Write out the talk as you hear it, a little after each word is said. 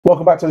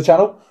Welcome back to the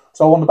channel.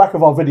 So on the back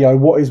of our video,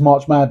 what is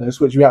March Madness,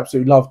 which we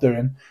absolutely love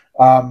doing,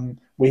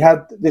 we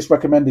had this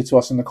recommended to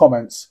us in the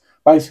comments.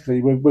 Basically,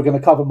 we're going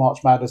to cover March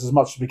Madness as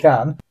much as we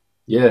can.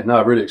 Yeah,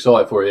 no, really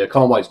excited for it. I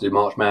can't wait to do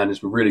March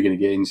Madness. We're really going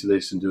to get into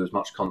this and do as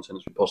much content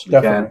as we possibly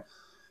can.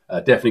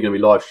 Definitely going to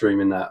be live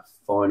streaming that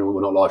final.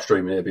 We're not live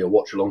streaming, it'll be a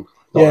watch along.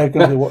 Yeah,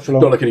 going to be a watch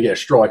along. Not looking to get a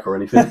strike or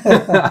anything.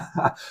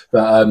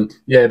 But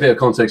yeah, a bit of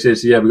context here.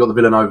 So yeah, we've got the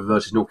Villanova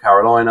versus North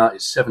Carolina.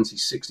 It's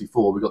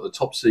 70-64. We've got the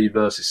top seed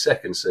versus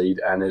second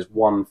seed, and there's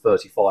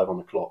 1:35 on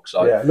the clock.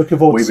 So yeah, looking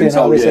forward to seeing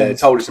how this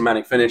ends. Told it's a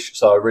manic finish.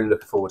 So really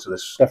looking forward to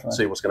this. Definitely.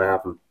 See what's going to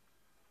happen.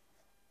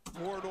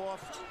 Ward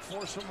off,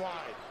 force him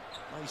wide.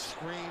 Nice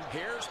screen.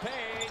 Here's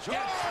Page.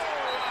 Yes. Oh,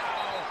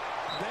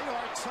 wow. They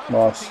are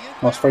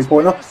tough. Nice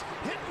three-pointer.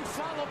 Hit and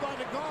follow by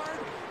the guard.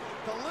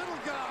 The little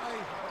guy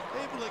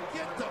able to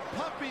get the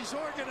puppies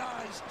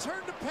organized.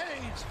 Turn to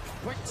Page.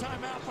 Quick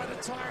timeout by the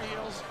Tar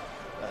Heels.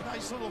 A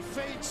nice little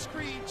fade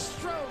screen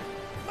stroke.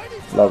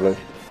 Lovely.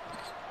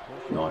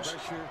 Nice.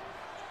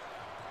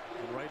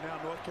 And right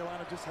now, North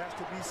Carolina just has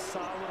to be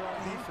solid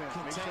on defense.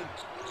 Make sure,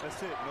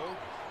 that's it. No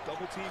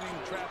double teaming,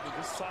 trapping,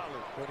 just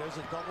solid. Well, there's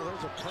a double.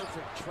 There's a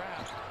perfect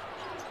trap.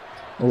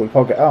 Oh, he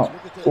can't get out.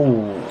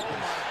 Oh,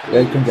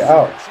 yeah, he can get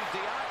out.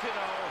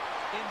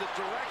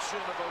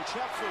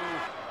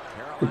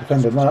 Good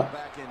defending that.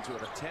 Back into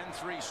it, a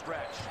 10-3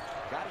 stretch.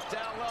 Got it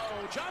down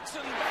low.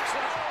 Johnson makes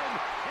it home,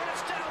 and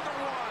it's down to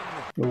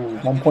one.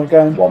 Oh, 1 point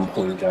game. 1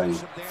 point game.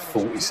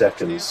 40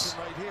 seconds.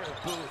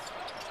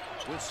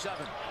 With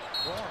 7.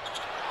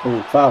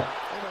 Oh, foul.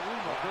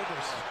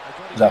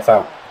 Is that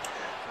foul?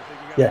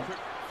 Yeah.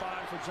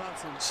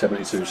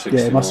 72-60.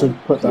 Yeah, he must have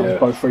put down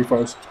both free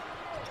throws.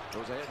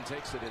 Goes ahead and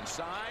takes it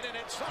inside, and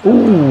it's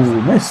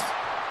Ooh, missed.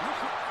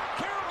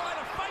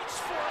 Carolina fights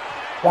for it.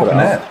 What happened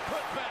there?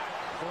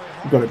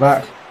 You got it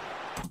back.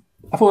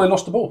 I thought they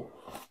lost the ball.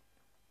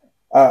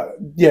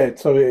 Yeah,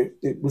 so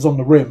it was on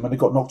the rim and it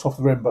got knocked off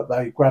the rim, but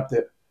they grabbed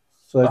it.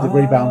 So they did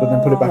rebound and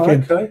then put it back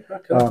in. Okay.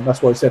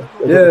 That's why he said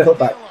they Yeah. got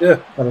the putback. Yeah.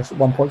 And it's a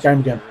 1 point game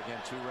again. Again,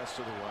 2 rest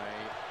of the way.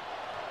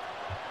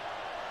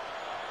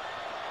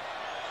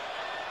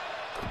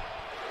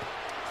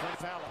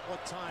 Foul at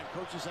what time?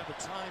 Coaches have a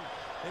time,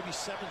 maybe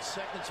 7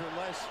 seconds or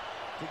less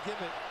to give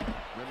it.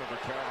 Remember,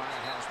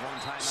 Carolina has one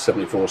time.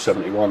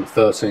 74-71,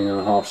 13 and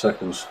a half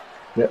seconds.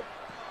 Yep.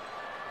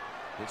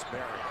 It's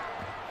Barry,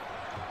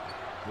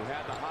 who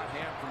had the hot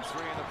hand from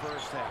 3 in the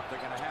first half. They're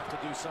going to have to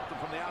do something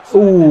from the outside.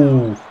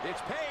 Ooh.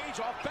 It's Page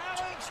off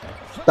balance.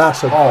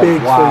 That's a big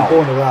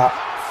three-pointer, that.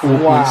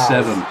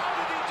 4.7.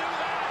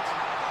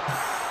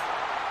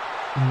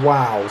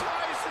 Wow.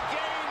 Ties the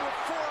game with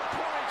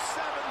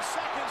 4.7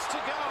 seconds to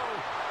go.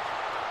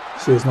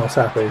 She is not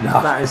happy.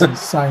 No. That is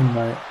insane,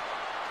 mate.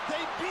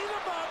 They beat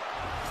him up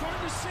for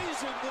the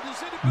season with his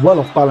inability. Well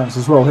off balance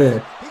as well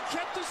here. He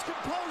kept his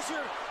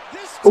composure.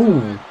 This Ooh.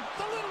 time,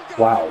 the little guy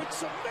Wow. with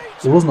some It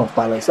major wasn't off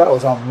balance. That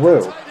was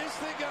unreal. tied his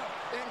thing up.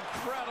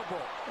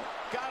 Incredible.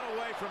 Got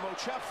away from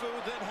Ochefu,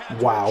 then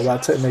had Wow, to that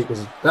adjust. technique was...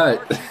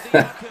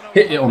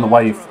 Hit it on the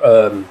way.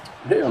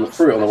 Hit it on the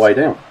through it on the way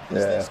down.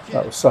 Yeah,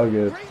 that was so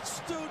good. Great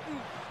student,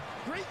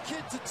 great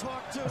kid to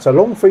talk to. It's a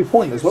long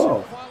three-point as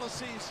well.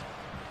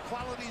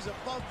 Qualities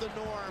above the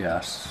norm.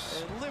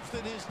 Yes. And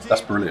lifted his team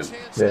That's to a brilliant.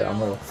 chance Yeah, now.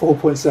 unreal.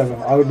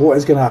 4.7. What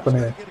is going to happen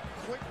here? Get a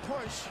quick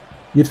push.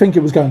 You'd think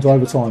it was going to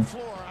overtime.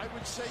 I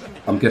would say you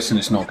I'm guessing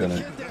it's not going to.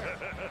 Gonna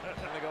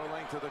go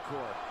length of the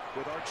court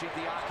with Archie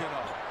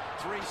Diacono.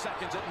 3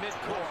 seconds at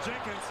midcourt.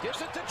 Jenkins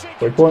gives it to Jenkins.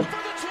 3 point. For the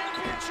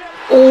championship.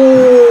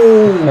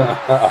 Oh!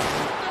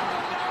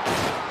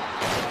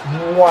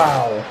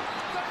 Wow. The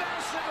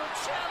national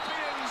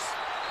champions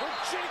with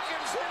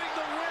Jenkins hitting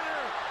the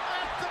winner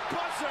at the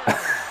buzzer.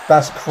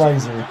 That's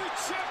crazy. Gonna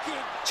check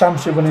it.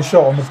 Championship winning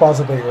shot on the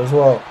buzzer beater as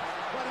well. But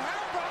how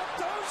about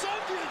those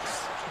onions?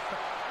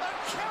 A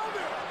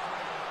counter.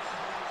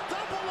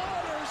 Double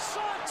orders.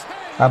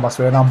 Saute. That must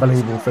be an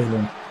unbelievable feeling.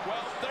 Well,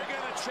 they're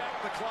going to check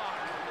the clock.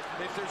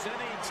 If there's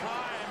any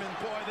time, and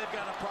boy, they've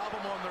got a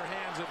problem on their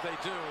hands if they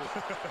do.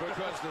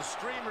 Because the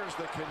streamers,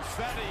 the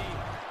confetti.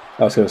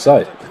 I was going to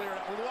say.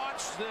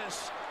 Watch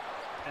this.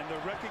 And the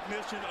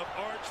recognition of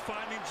Arch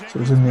finding Jenkins. So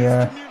it was in the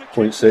air.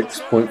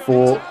 0.6,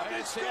 0.4.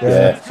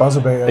 Yeah, buzzer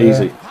beater.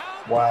 Easy. Yeah.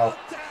 Wow.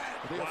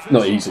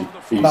 Not easy.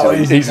 Not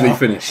easy, Easily no.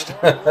 finished.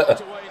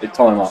 It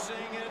time up.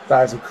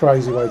 That is a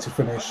crazy way to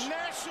finish.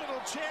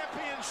 National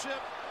championship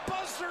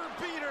buzzer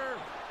beater.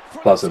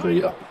 from Buzzer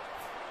beater.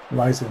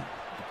 Amazing.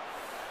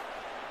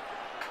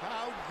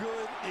 How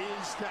good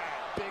is that?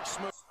 Big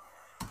smooth.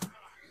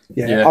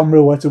 Yeah,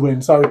 unreal way to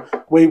win. So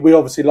we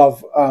obviously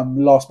love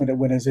last minute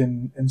winners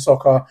in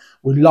soccer.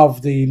 We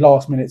love the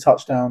last minute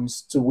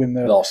touchdowns to win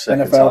the Last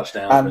second NFL.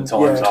 touchdown. And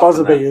yeah,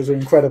 buzzer beaters are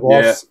incredible.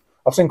 Yeah.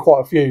 I've seen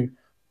quite a few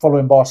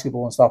following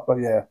basketball and stuff, but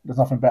yeah, there's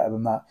nothing better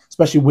than that.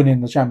 Especially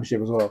winning the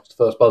championship as well. It's the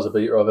first buzzer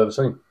beater I've ever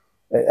seen.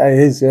 It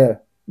is, yeah.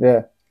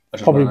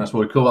 Probably that's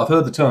what it's called. I've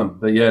heard the term,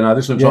 but yeah, no,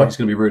 this looks like it's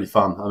going to be really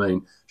fun. I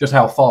mean, just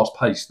how fast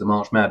paced the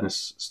March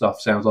Madness stuff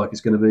sounds like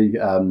it's going to be.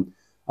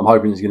 I'm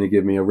hoping it's going to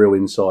give me a real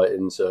insight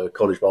into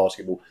college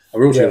basketball.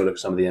 And we're also going to look at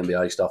some of the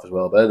NBA stuff as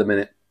well. But at the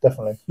minute,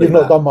 definitely, you've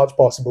not done much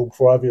basketball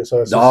before, have you? So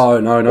no,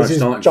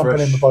 starting jumping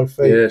fresh. in with both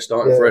feet. Yeah,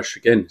 starting fresh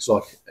again. It's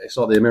like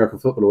the American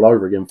football all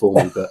over again for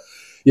me. But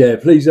yeah,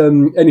 please,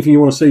 anything you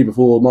want to see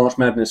before March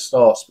Madness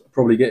starts,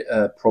 probably.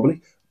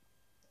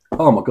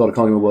 Oh my God, I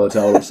can't get my words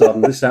out all of a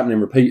sudden. This is happening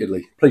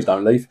repeatedly. Please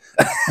don't leave.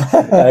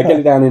 Get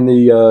it down in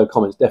the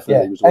comments,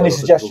 definitely. Yeah. Any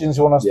suggestions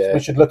you want us we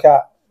should look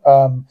at?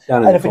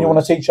 Anything you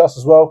want to teach us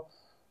as well?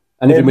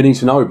 Anything we need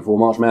to know before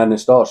March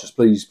Madness starts, just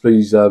please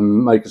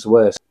make us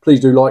aware.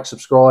 Please do like,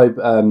 subscribe,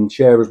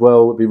 share as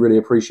well. It would be really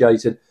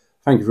appreciated.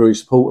 Thank you for your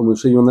support, and we'll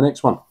see you on the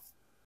next one.